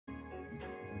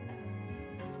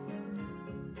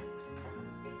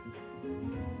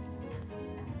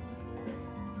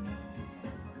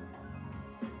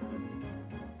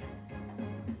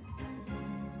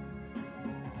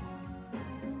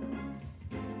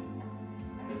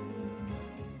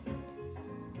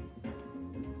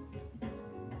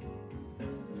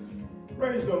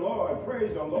Praise the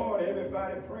Lord,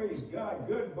 everybody. Praise God.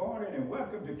 Good morning and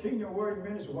welcome to Kingdom Word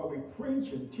Ministry, where we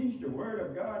preach and teach the Word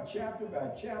of God chapter by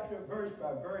chapter, verse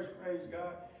by verse. Praise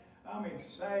God. I'm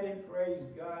excited, praise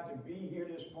God, to be here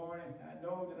this morning. I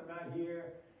know that I'm not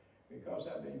here because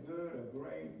I've been good or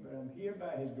great, but I'm here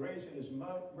by His grace and His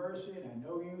mercy, and I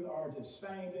know you are the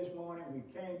same this morning. We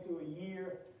came through a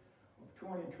year of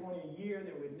 2020, a year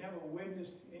that we'd never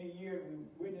witnessed, any year we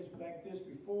witnessed like this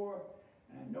before.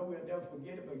 And I know we'll never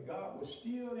forget it, but God was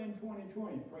still in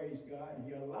 2020, praise God. And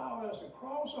He allowed us to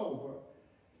cross over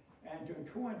into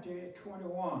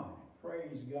 2021,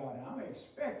 praise God. And I'm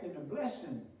expecting a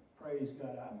blessing, praise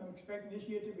God. I'm expecting this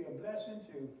year to be a blessing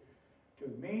to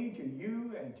me, to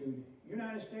you, and to the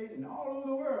United States and all over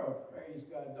the world, praise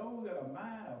God. Those that are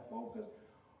mine are focused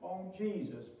on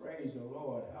Jesus, praise the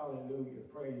Lord, hallelujah,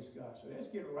 praise God. So let's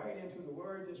get right into the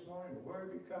Word this morning. The Word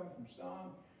will be coming from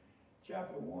Psalm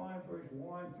chapter 1, verse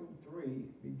 1 through 3,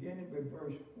 beginning with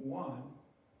verse 1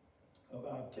 of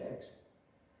our text.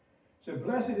 So,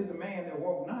 blessed is the man that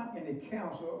walk not in the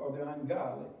counsel of the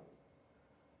ungodly,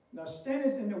 nor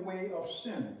standeth in the way of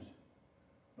sinners,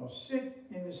 nor sit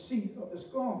in the seat of the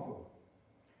scornful.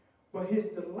 But his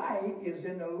delight is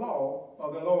in the law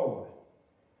of the Lord,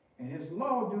 and his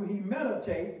law do he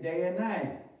meditate day and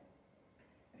night.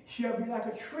 He shall be like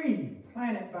a tree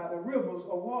planted by the rivers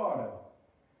of water,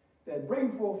 that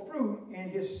bring forth fruit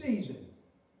in his season.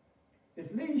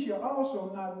 His leaves shall also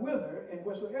not wither, and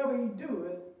whatsoever he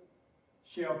doeth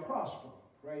shall prosper.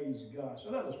 Praise God.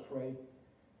 So let us pray.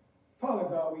 Father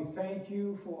God, we thank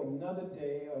you for another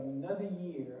day, another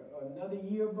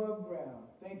year above ground.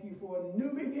 Thank you for a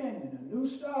new beginning, a new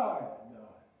start,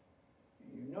 God.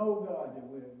 And you know, God, that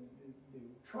the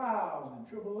trials and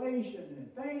tribulations and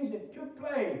things that took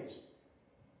place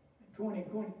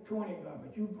 2020, God,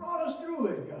 but you brought us through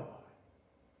it, God.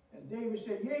 As David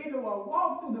said, yea, though I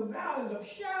walk through the valleys of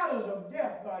shadows of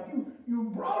death, God, you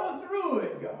brought us through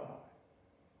it, God.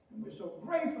 And we're so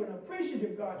grateful and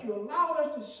appreciative, God, you allowed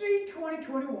us to see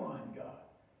 2021, God.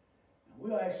 And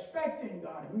we are expecting,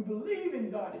 God, and we believe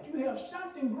in, God, that you have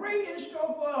something great in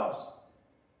store for us.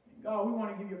 And God, we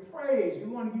want to give you praise. We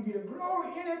want to give you the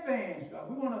glory in advance, God.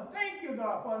 We want to thank you,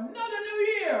 God, for another new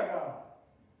year, God.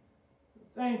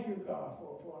 Thank you, God,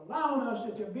 for allowing us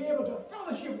to be able to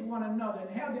fellowship with one another and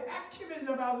have the activities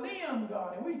of our limb,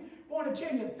 God. And we want to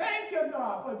tell you, thank you,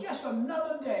 God, for just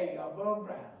another day above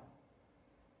ground.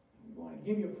 We want to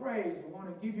give you praise. We want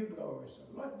to give you glory. So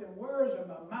let the words of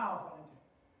my mouth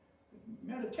and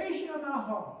the meditation of my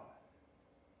heart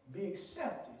be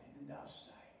accepted in thy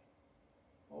sight.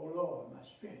 Oh, Lord, my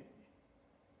strength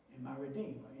and my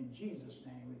Redeemer. In Jesus'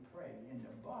 name we pray. In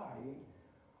the body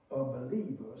of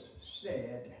believers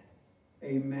said,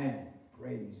 amen.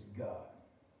 Praise God.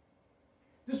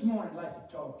 This morning I'd like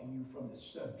to talk to you from the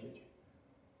subject,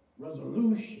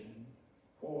 resolution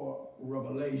or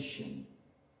revelation.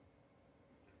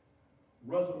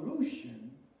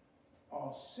 Resolution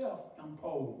are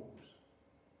self-imposed.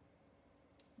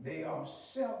 They are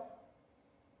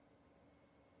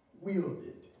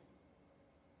self-wielded.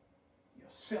 You're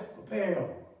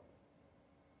self-propelled.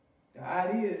 The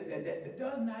idea is that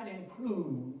does not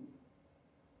include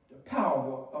the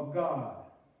power of God.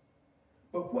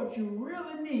 But what you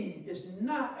really need is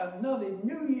not another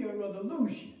New Year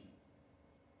resolution,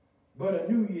 but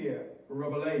a New Year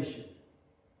revelation.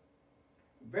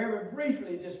 Very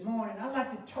briefly this morning, I'd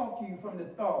like to talk to you from the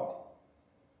thought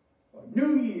of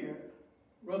New Year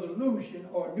resolution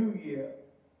or New Year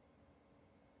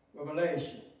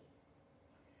revelation.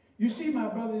 You see, my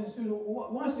brothers and sisters,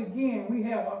 once again, we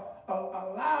have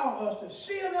allowed us to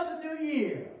see another new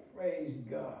year. Praise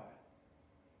God.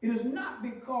 It is not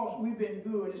because we've been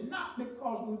good. It's not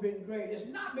because we've been great. It's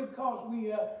not because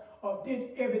we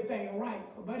did everything right.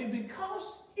 But it's because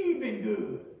He's been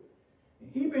good.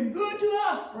 He's been good to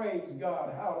us, praise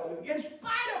God, hallelujah. In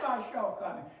spite of our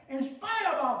shortcomings, in spite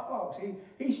of our faults,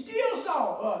 he still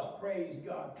saw us, praise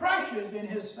God, precious in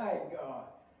His sight, God.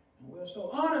 And we're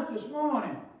so honored this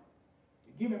morning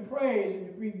to give Him praise and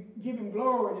to give Him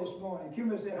glory this morning. Can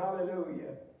we say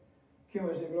hallelujah? Can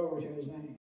we say glory to His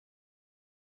name?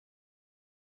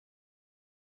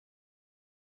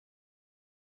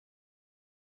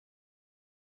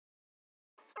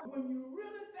 When you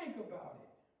really think about it,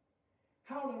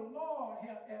 how the Lord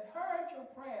has heard your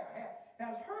prayer,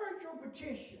 has heard your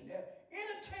petition, has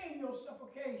entertained your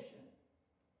supplication,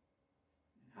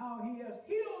 and how He has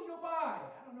healed your body. I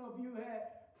don't know if you had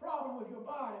a problem with your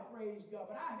body, praise God,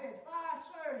 but I had 5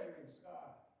 surgeries,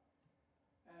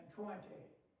 and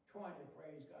 2020,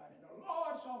 praise God. And the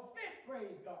Lord saw fit,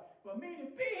 praise God, for me to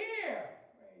be here,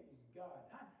 praise God.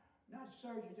 not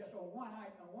surgery just on one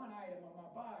item of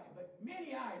my body, but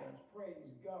many items,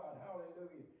 praise God,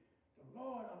 hallelujah. The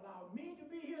Lord allowed me to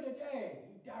be here today.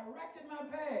 He directed my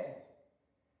path.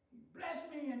 He blessed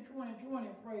me in 2020,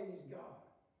 praise God.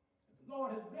 If the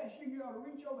Lord has blessed you, you ought to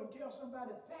reach over and tell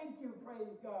somebody, thank you,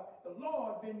 praise God. The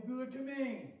Lord been good to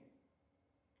me.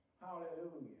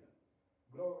 Hallelujah.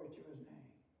 Glory to his name.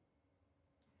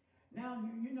 Now,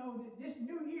 you know that this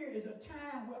new year is a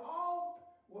time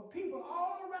where people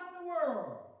all around the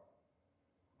world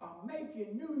are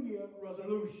making New Year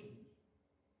resolutions.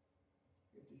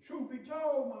 If the truth be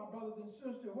told, my brothers and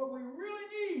sisters, what we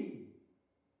really need,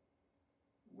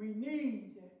 we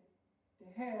need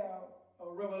to have a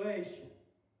revelation.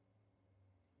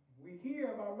 We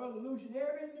hear about resolution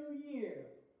every new year,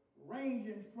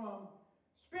 ranging from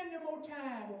spending more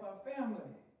time with our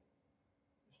family,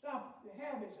 stop the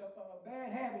habits of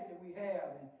bad habits that we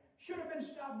have and should have been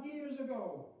stopped years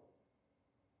ago.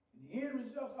 And the end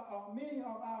results are many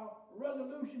of our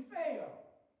resolutions fail,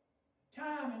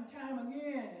 time and time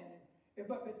again.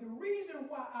 But the reason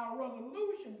why our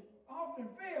resolutions often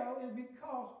fail is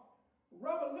because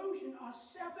revolutions are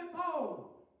self-imposed,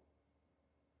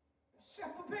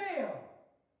 self-propelled,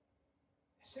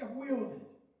 self-wielded.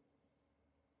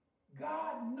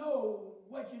 God knows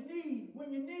what you need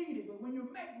when you need it, but when you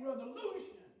make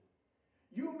resolution,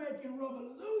 you're making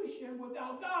resolution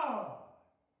without God.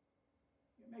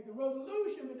 You're making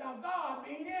resolution without God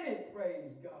being in it,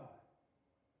 praise God.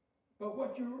 But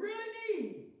what you really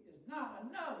need is not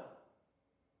another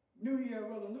New Year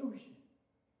resolution,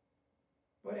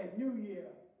 but a New Year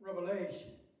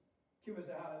revelation. Give us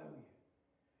a hallelujah.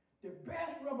 The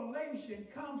best revelation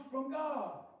comes from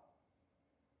God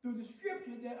through the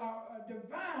scriptures that are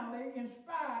divinely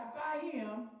inspired by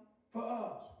him for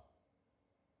us.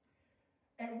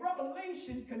 And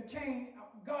revelation contains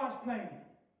God's plan,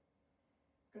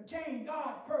 contains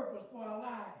God's purpose for our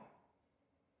life.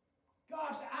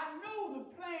 God said, I know the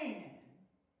plan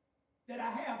that I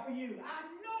have for you. I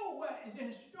know what is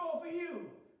in store for you.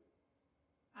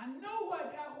 I know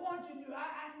what I want you to do.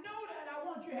 I know that I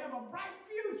want you to have a bright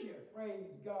future.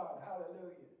 Praise God.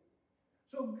 Hallelujah.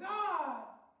 So God's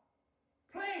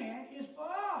plan is for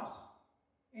us.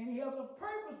 And he has a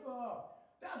purpose for us.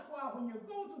 That's why when you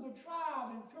go through the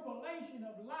trials and tribulation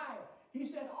of life, he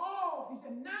said,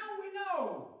 now we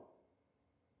know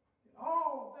that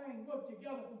all things work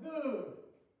together for good.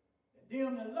 That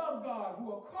them that love God,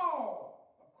 who are called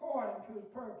according to his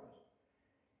purpose.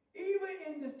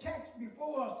 Even in the text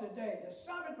before us today, the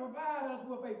psalmist provides us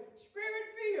with a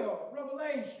spirit-filled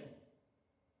revelation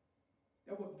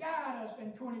that will guide us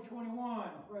in 2021,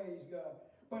 praise God.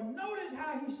 But notice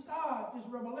how he starts this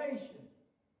revelation.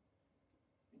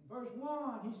 In verse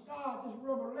 1, he starts this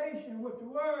revelation with the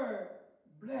word,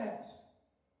 blessed.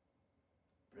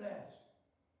 Blessed.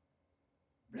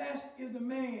 Blessed is the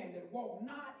man that walk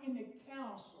not in the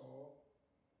counsel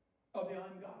of the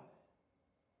ungodly,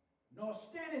 nor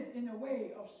standeth in the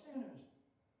way of sinners,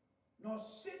 nor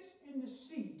sits in the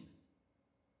seat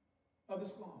of the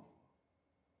scornful.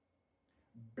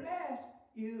 Blessed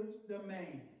is the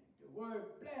man. The word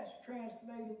blessed,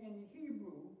 translated in the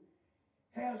Hebrew,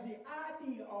 has the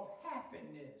idea of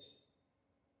happiness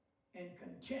and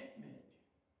contentment.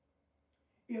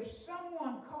 If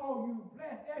someone calls you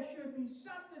blessed, there should be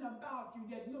something about you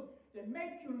that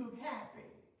make you look happy,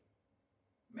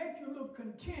 make you look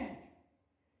content.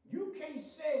 You can't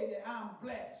say that I'm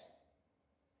blessed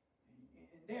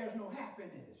and there's no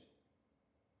happiness,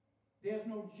 there's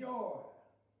no joy,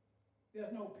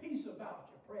 there's no peace about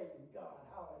you. Praise God.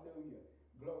 Hallelujah.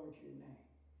 Glory to your name.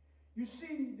 You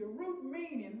see, the root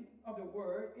meaning of the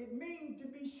word, it means to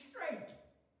be straight.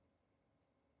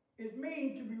 It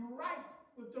means to be right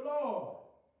with the Lord.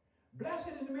 Blessed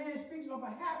is the man speaks of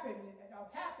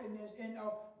happiness and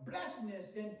of blessedness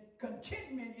and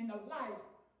contentment in the life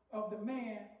of the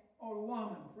man or the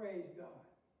woman, praise God,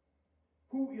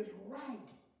 who is right,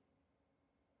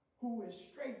 who is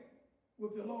straight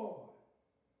with the Lord.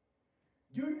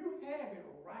 Do you have it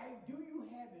right? Do you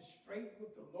have it straight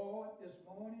with the Lord this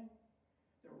morning?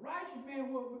 The righteous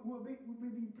man will be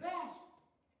blessed.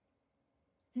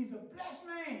 He's a blessed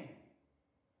man.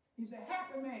 He's a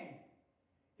happy man.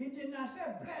 He did not say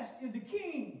blessed is the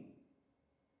king.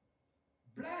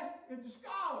 Blessed is the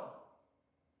scholar.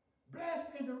 Blessed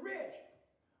is the rich.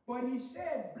 But he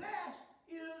said blessed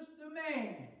is the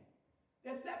man.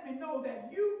 That let me know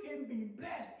that you can be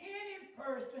blessed. Any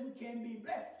person can be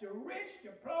blessed. The rich,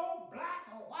 the poor, black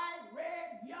or white,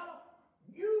 red, yellow.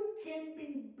 You can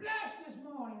be blessed this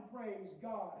morning. Praise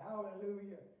God.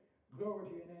 Hallelujah. Glory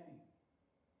to your name.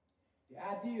 The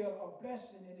idea of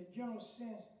blessing in the general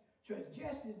sense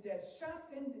suggests that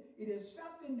it is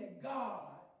something that God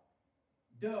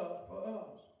does for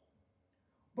us.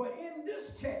 But in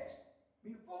this text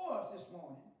before us this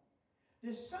morning,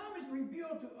 the psalmist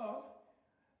revealed to us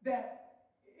that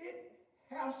it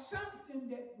has something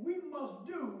that we must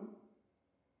do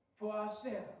for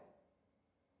ourselves.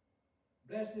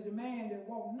 Blessed is the man that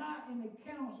walk not in the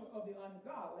counsel of the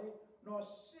ungodly, nor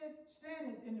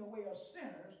standeth in the way of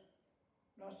sinners,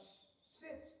 nor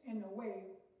sits in the way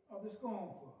of the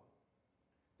scornful.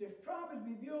 The psalmist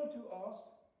revealed to us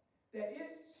that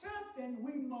it's something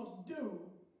we must do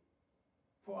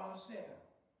for ourselves.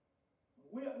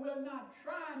 We're not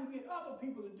trying to get other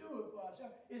people to do it for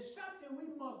ourselves. It's something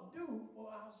we must do for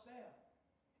ourselves.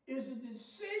 It's a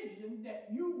decision that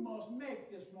you must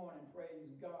make this morning,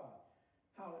 praise God.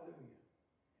 Hallelujah.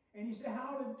 And he said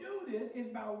how to do this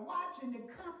is by watching the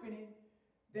company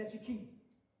that you keep.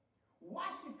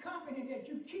 Watch the company that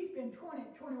you keep in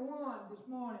 2021 this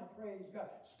morning, praise God.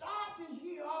 Start this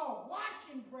year off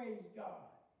watching, praise God.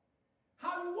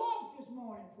 How you walk this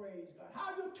morning, praise God.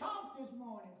 How you talk this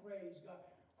morning, praise God.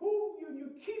 Who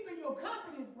you keep in your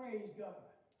company, praise God.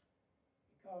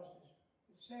 Because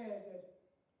it says that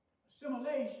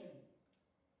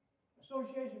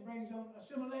association brings on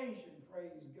assimilation,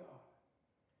 praise God.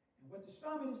 And what the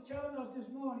psalmist is telling us this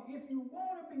morning, if you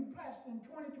want to be blessed in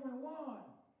 2021,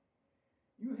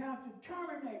 you have to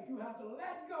terminate, you have to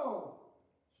let go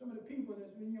some of the people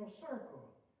that's in your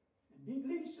circle and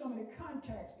delete some of the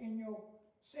contacts in your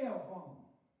cell phone.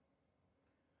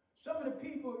 Some of the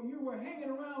people you were hanging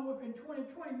around with in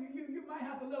 2020, you might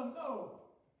have to let them go.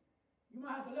 You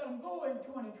might have to let them go in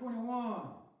 2021.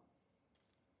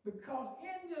 Because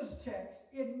in this text,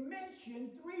 it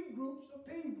mentioned three groups of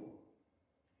people.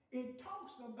 It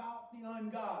talks about the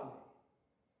ungodly.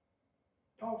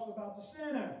 It talks about the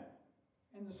sinner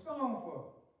and the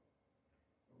scornful.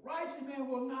 The righteous man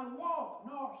will not walk,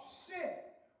 nor sit,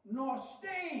 nor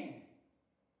stand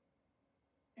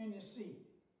in the seat,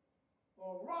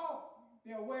 or walk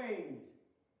their ways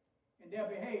and their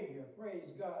behavior.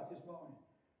 Praise God this morning.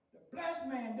 The blessed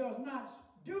man does not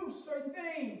do certain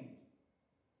things.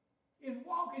 His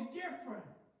walk is different.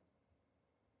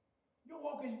 Your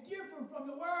walk is different from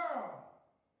the world.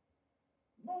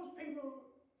 Most people,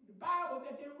 the Bible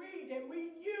that they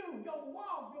read you. Your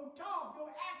walk, your talk, your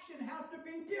action have to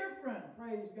be different.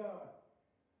 Praise God.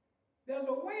 There's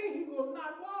a way he will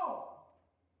not walk.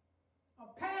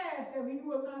 A path that he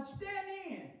will not stand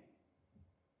in.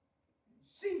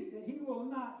 A seat that he will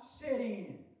not sit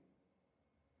in.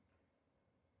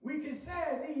 We can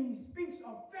say these speaks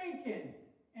of thinking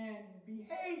and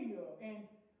behavior and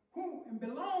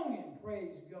belonging,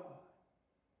 praise God.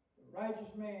 The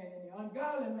righteous man and the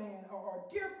ungodly man are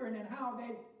different in how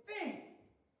they think,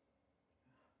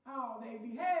 how they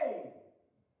behave,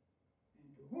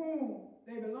 and to whom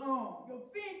they belong. Your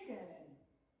thinking and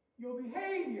your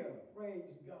behavior,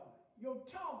 praise God. Your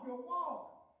talk, your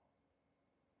walk,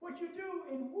 what you do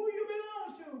and who you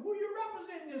belong to, who you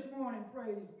represent this morning,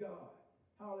 praise God.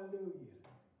 Hallelujah.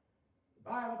 The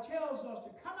Bible tells us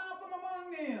to come out from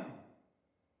among them.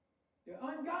 The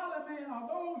ungodly men are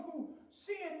those who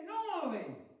sin knowingly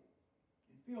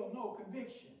and feel no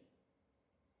conviction.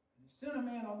 And the sinner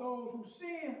men are those who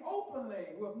sin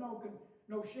openly with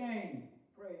no shame.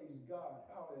 Praise God.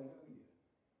 Hallelujah.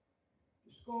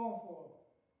 The scornful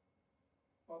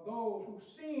are those who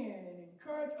sin and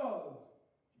encourage others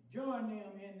to join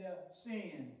them in their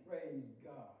sin. Praise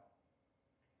God.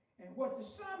 And what the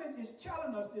psalmist is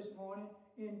telling us this morning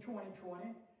in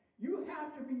 2020, you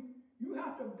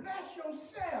have to bless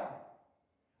yourself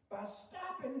by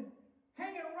stopping,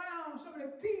 hanging around some of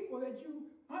the people that you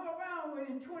hung around with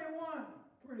in 21.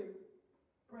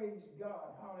 Praise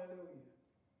God, hallelujah.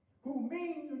 Who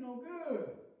mean you no good.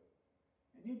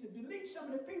 You need to delete some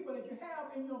of the people that you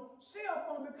have in your cell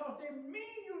phone because they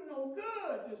mean you no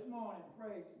good this morning.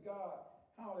 Praise God.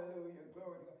 Hallelujah.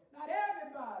 Glory to God. Not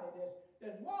everybody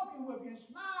that's walking with you and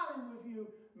smiling with you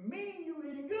mean you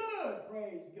any good.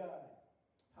 Praise God.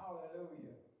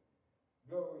 Hallelujah.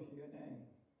 Glory to your name.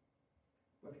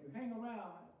 But if you hang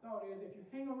around, the thought is if you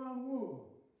hang around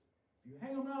wool, if you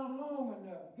hang around long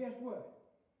enough, guess what?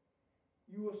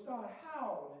 You will start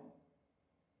howling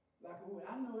like a wood.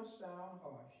 I know it sounds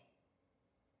harsh,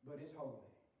 but it's holy.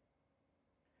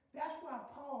 That's why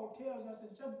Paul tells us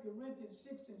in 2 Corinthians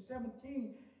 6 and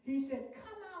 17, he said,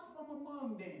 come out from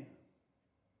among them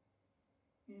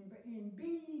and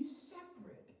be ye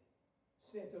separate,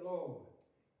 said the Lord.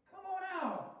 Come on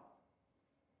out.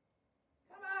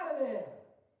 Come out of there.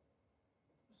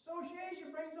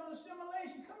 Association brings on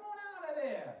assimilation. Come on out of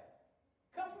there.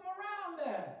 Come from around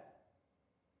there.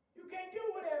 You can't do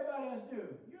what everybody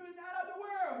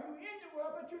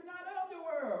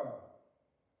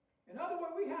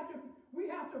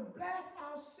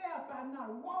I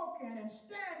not walk in and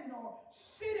stand or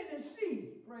sit in the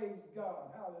seat, praise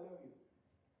God, hallelujah,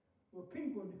 with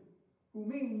people who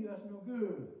mean us no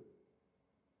good.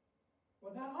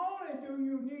 Well, not only do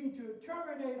you need to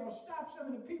terminate or stop some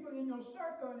of the people in your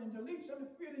circle and delete some of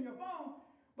the people in your phone,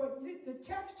 but the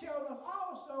text tells us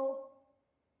also,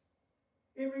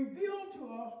 it revealed to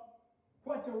us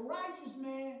what the righteous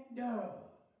man does.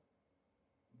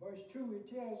 Verse 2,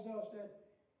 it tells us that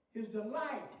his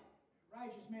delight, the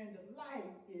righteous man's delight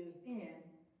is in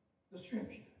the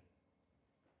scripture.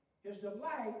 His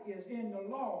delight is in the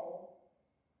law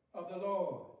of the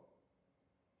Lord.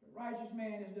 The righteous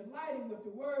man is delighted with the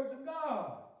words of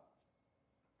God.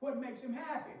 What makes him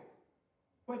happy?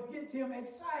 What gets him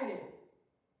excited?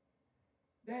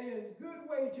 That is a good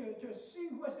way to see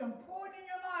what's important in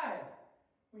your life.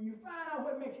 When you find out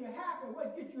what makes you happy,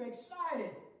 what gets you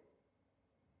excited.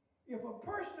 If a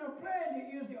personal pleasure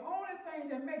is the only thing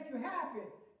that makes you happy,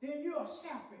 then you're a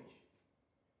selfish,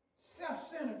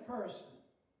 self-centered person.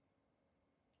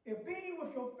 If being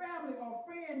with your family or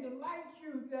friend delights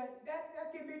you,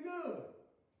 that can be good.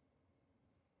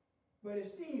 But it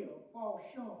still falls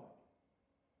short.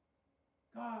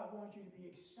 God wants you to be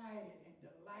excited and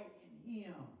delight in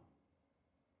him.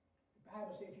 The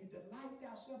Bible says if you delight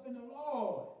thyself in the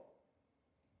Lord,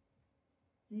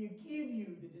 he'll give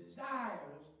you the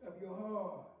desires of your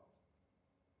heart.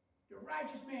 The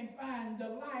righteous man finds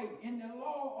delight in the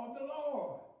law of the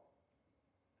Lord.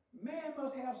 Man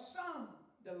must have some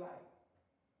delight,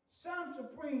 some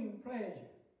supreme pleasure.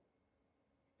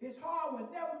 His heart was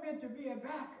never meant to be a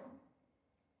vacuum.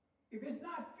 If it's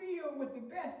not filled with the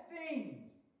best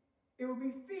things, it will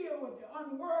be filled with the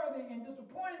unworthy and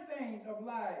disappointing things of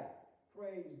life.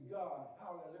 Praise God.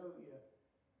 Hallelujah.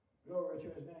 Glory to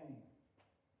his name.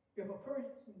 If a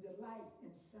person delights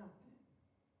in something,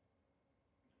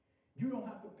 you don't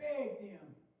have to beg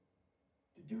them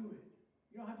to do it.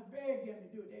 You don't have to beg them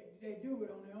to do it. They do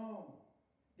it on their own.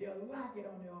 They'll like it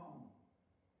on their own.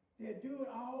 They'll do it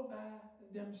all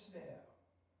by themselves.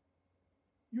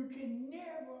 You can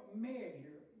never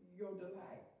measure your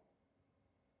delight.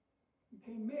 You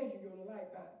can't measure your delight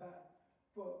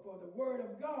for the word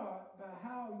of God by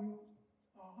how you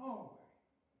are hungry.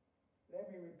 Let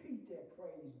me repeat that,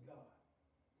 praise God.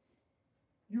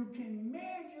 You can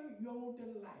measure your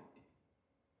delight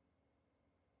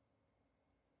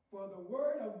for the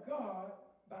word of God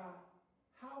by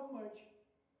how much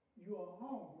you are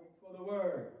hungry for the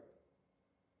word.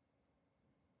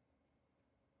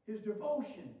 His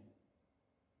devotion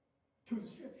to the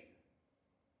scripture.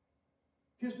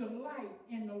 His delight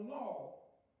in the law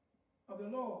of the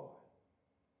Lord.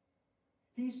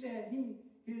 He said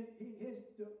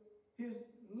his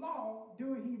law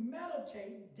do he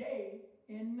meditate day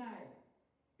and night.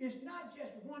 It's not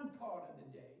just one part of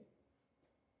the day,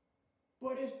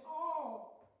 but it's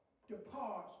all the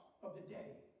parts of the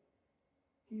day.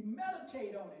 He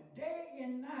meditate on it day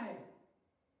and night.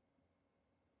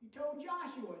 He told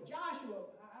Joshua,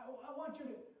 I want you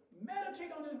to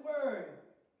meditate on this word.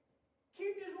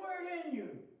 Keep this word in you.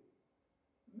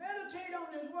 Meditate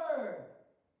on this word.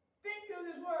 Think of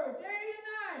this word day and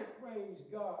night. Praise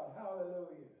God.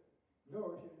 Hallelujah.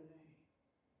 Glory to the name.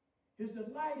 His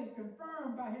delight is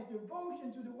confirmed by his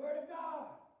devotion to the word of God.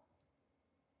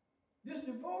 This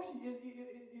devotion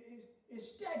is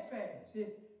steadfast.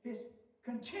 It's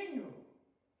continual.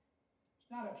 It's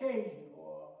not occasional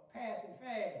or passing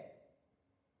fad.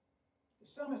 The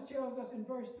psalmist tells us in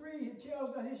verse 3, it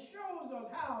shows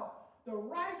us how the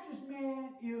righteous man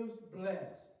is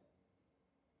blessed.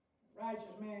 The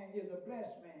righteous man is a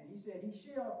blessed man. He said, he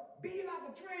shall be like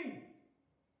a tree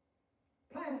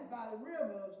planted by the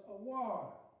rivers of water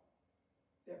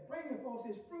that bringeth forth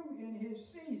his fruit in his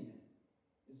season.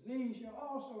 His leaves shall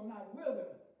also not wither,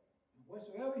 and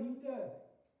whatsoever he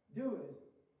doeth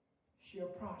shall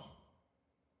prosper.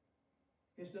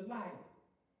 His delight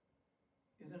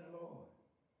is in the Lord.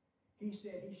 He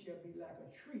said he shall be like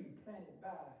a tree planted by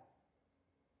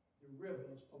the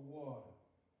rivers of water.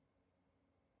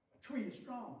 A tree is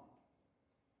strong.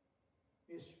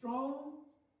 It's strong,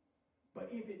 but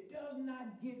if it does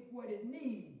not get what it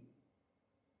needs,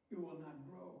 it will not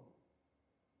grow.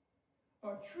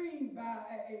 A tree by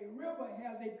a river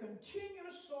has a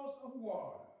continuous source of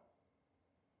water.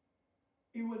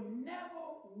 It will never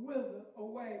wither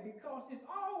away because it's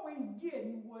always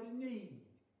getting what it needs.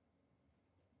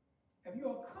 If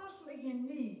you're constantly in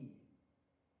need,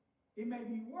 it may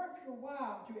be worth your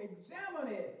while to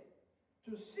examine it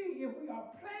to see if we are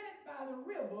planted by the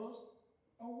rivers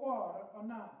of water or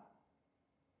not.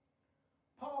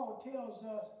 Paul tells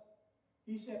us,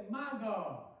 he said, my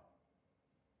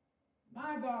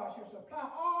My God shall supply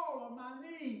all of my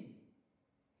need.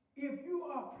 If you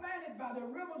are planted by the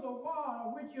rivers of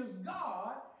water, which is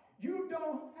God, you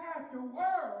don't have to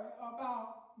worry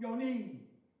about your need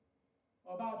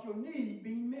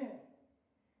being met.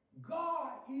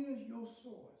 God is your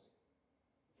source.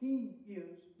 He is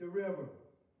the river.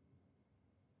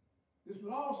 This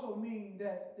will also mean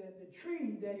that the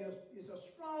tree that is a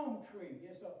strong tree,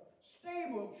 it's a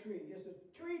stable tree, it's a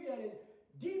tree that is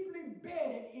deeply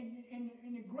bedded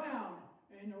in the ground,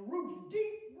 and the roots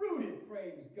deep rooted,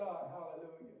 praise God,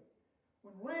 hallelujah.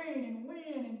 When rain and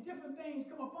wind and different things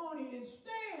come upon it, it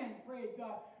stands, praise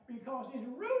God, because it's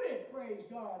rooted, praise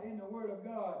God, in the Word of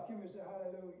God. Can we say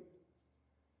hallelujah?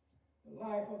 The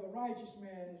life of the righteous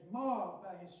man is marked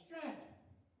by his strength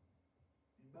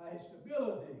and by his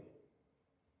stability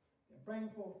that bring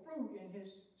forth fruit in his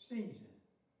season.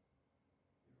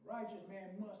 The righteous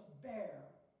man must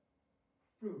bear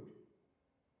fruit.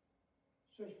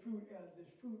 Such fruit as this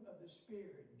fruit of the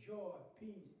Spirit, joy,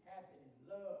 peace, happiness,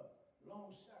 love,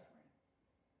 long-suffering.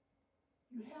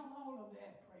 You have all of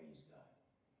that, praise God,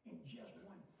 in just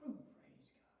one fruit, praise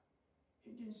God.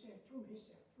 It didn't say fruit, it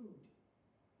said fruit.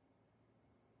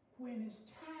 When it's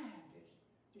time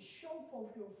to show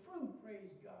forth your fruit,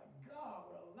 praise God, God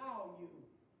will allow you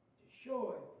to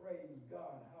show it, praise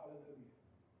God, hallelujah.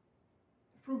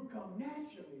 The fruit comes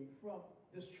naturally from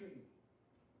this tree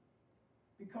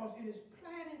because it is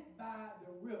planted by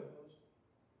the rivers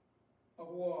of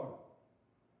water.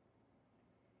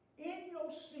 In your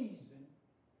season,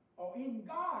 or in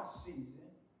God's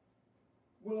season,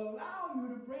 will allow you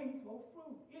to bring forth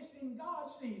fruit. It's in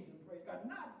God's season, praise God.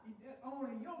 Not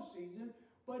only your season,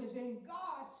 but it's in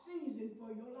God's season for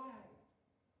your life.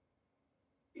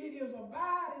 It is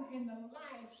abiding in the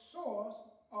life source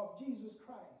of Jesus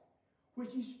Christ,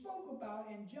 which he spoke about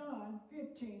in John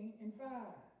 15:5.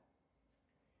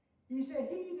 He said,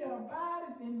 he that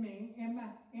abideth in me and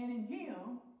in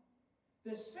him,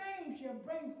 the same shall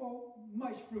bring forth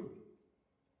much fruit.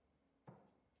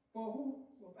 For who,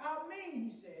 without me,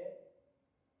 he said,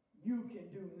 you can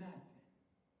do nothing.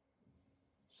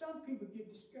 Some people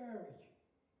get discouraged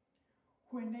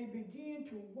when they begin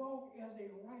to walk as a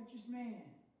righteous man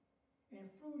and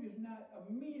fruit is not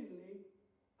immediately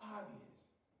obvious.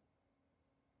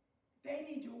 They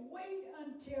need to wait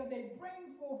until they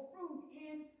bring forth fruit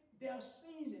in their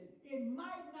season. It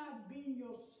might not be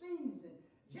your season.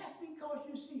 Just because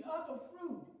you see other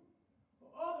fruit or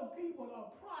other people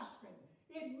are prospering,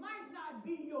 it might not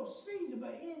be your season,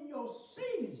 but in your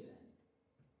season,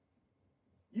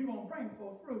 you're going to bring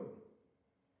forth fruit.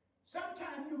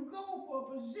 Sometimes you go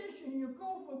for a position, you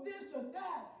go for this or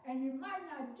that, and you might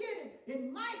not get it.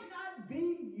 It might not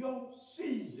be your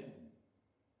season.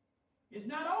 It's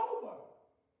not over.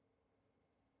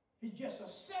 It's just a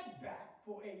setback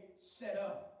for a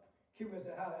setup. Can we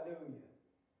say hallelujah?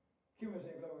 Can we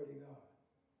say glory to God?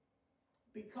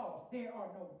 Because there are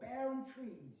no barren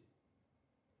trees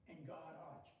in God's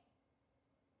orchard.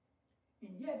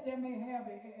 And yet they may have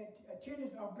a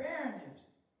tendency of barrenness,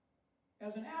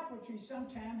 as an apple tree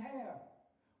sometimes have.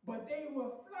 But they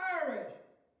will flourish,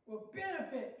 will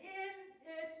benefit in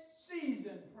its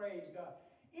season, praise God.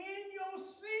 In your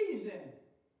season,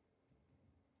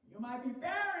 you might be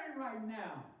barren right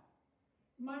now.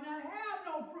 You might not have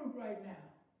no fruit right now.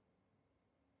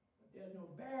 But there's no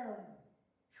barren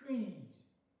trees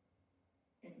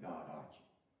in God's orchard.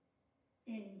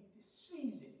 In the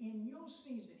season, in your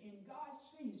season, in God's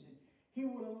season, he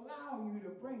will allow you to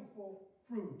bring forth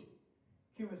fruit.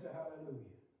 Can we say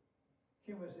hallelujah?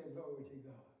 Can we say glory to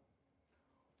God?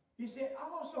 He said,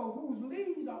 also, whose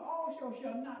leaves are also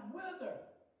shall not wither.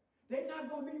 They're not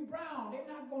going to be brown. They're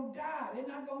not going to die. They're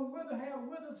not going to wither, have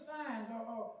withered signs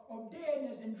of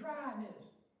deadness and dryness.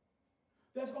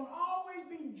 There's going to always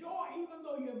be joy, even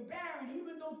though you're barren,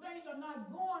 even though things are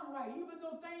not going right, even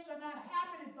though things are not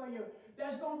happening for you.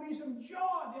 There's going to be some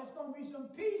joy. There's going to be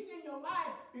some peace in your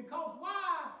life. Because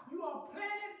why? You are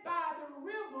planted by the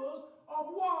rivers of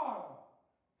water.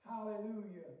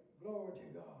 Hallelujah. Glory to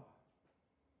God.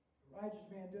 The righteous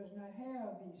man does not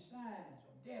have these signs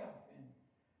of death and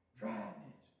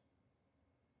dryness.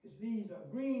 His leaves are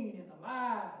green and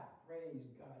alive. Praise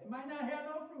God. It might not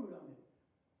have no fruit on it,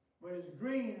 but it's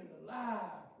green and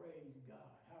alive. Praise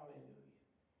God. Hallelujah.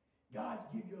 God's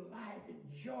give you life and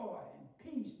joy and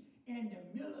peace in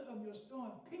the middle of your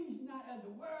storm. Peace not as the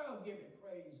world give it.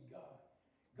 Praise God.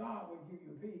 God will give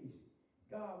you peace.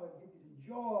 God will give you the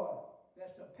joy that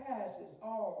surpasses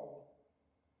all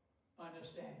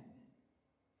understanding.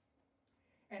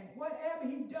 And whatever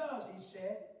he does, he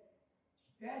said,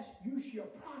 that you shall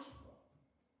prosper.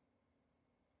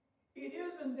 It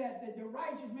isn't that the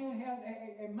righteous man has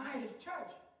a Midas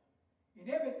touch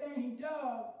in everything he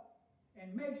does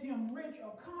and makes him rich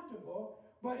or comfortable,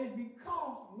 but it's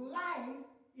because life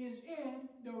is in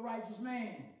the righteous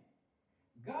man.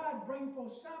 God brings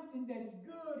forth something that is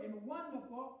good and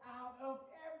wonderful out of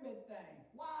everything.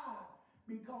 Why?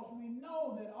 Because we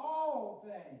know that all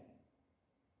things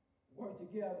work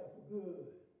together for good.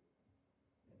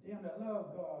 And them that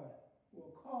love God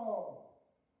will call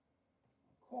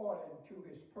according to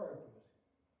his purpose.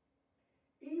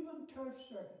 Even tough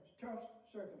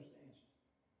circumstances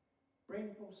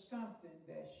bring forth something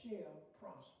that shall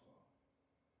prosper.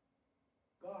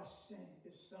 God sent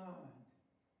his Son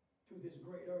to this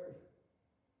great earth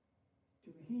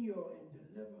to heal and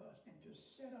deliver us and to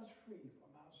set us free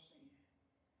from our sin.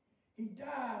 He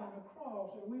died on the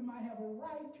cross so that we might have a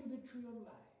right to the tree of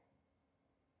life.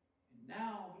 And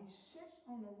now he sits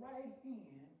on the right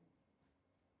hand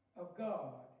of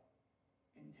God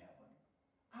in heaven.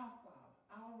 Our Father,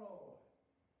 our Lord,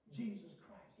 Jesus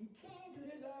Christ. He came to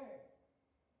this earth.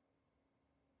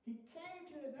 He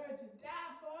came to this earth to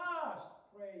die for us.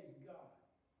 Praise God.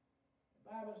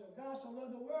 The Bible says God so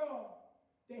loved the world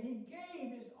that he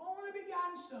gave his only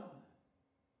begotten Son,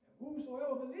 that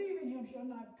whosoever believe in him shall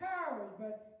not perish,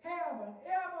 but have an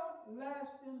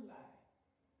everlasting life.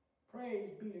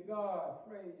 Praise be to God.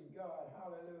 Praise God.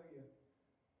 Hallelujah.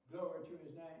 Glory to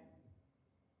his name.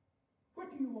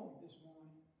 What do you want this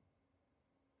morning?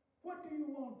 What do you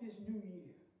want this new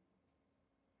year?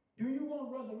 Do you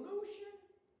want resolution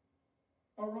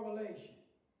or revelation?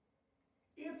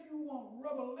 If you want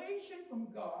revelation from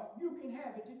God, you can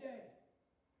have it today.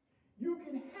 You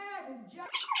can have it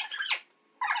just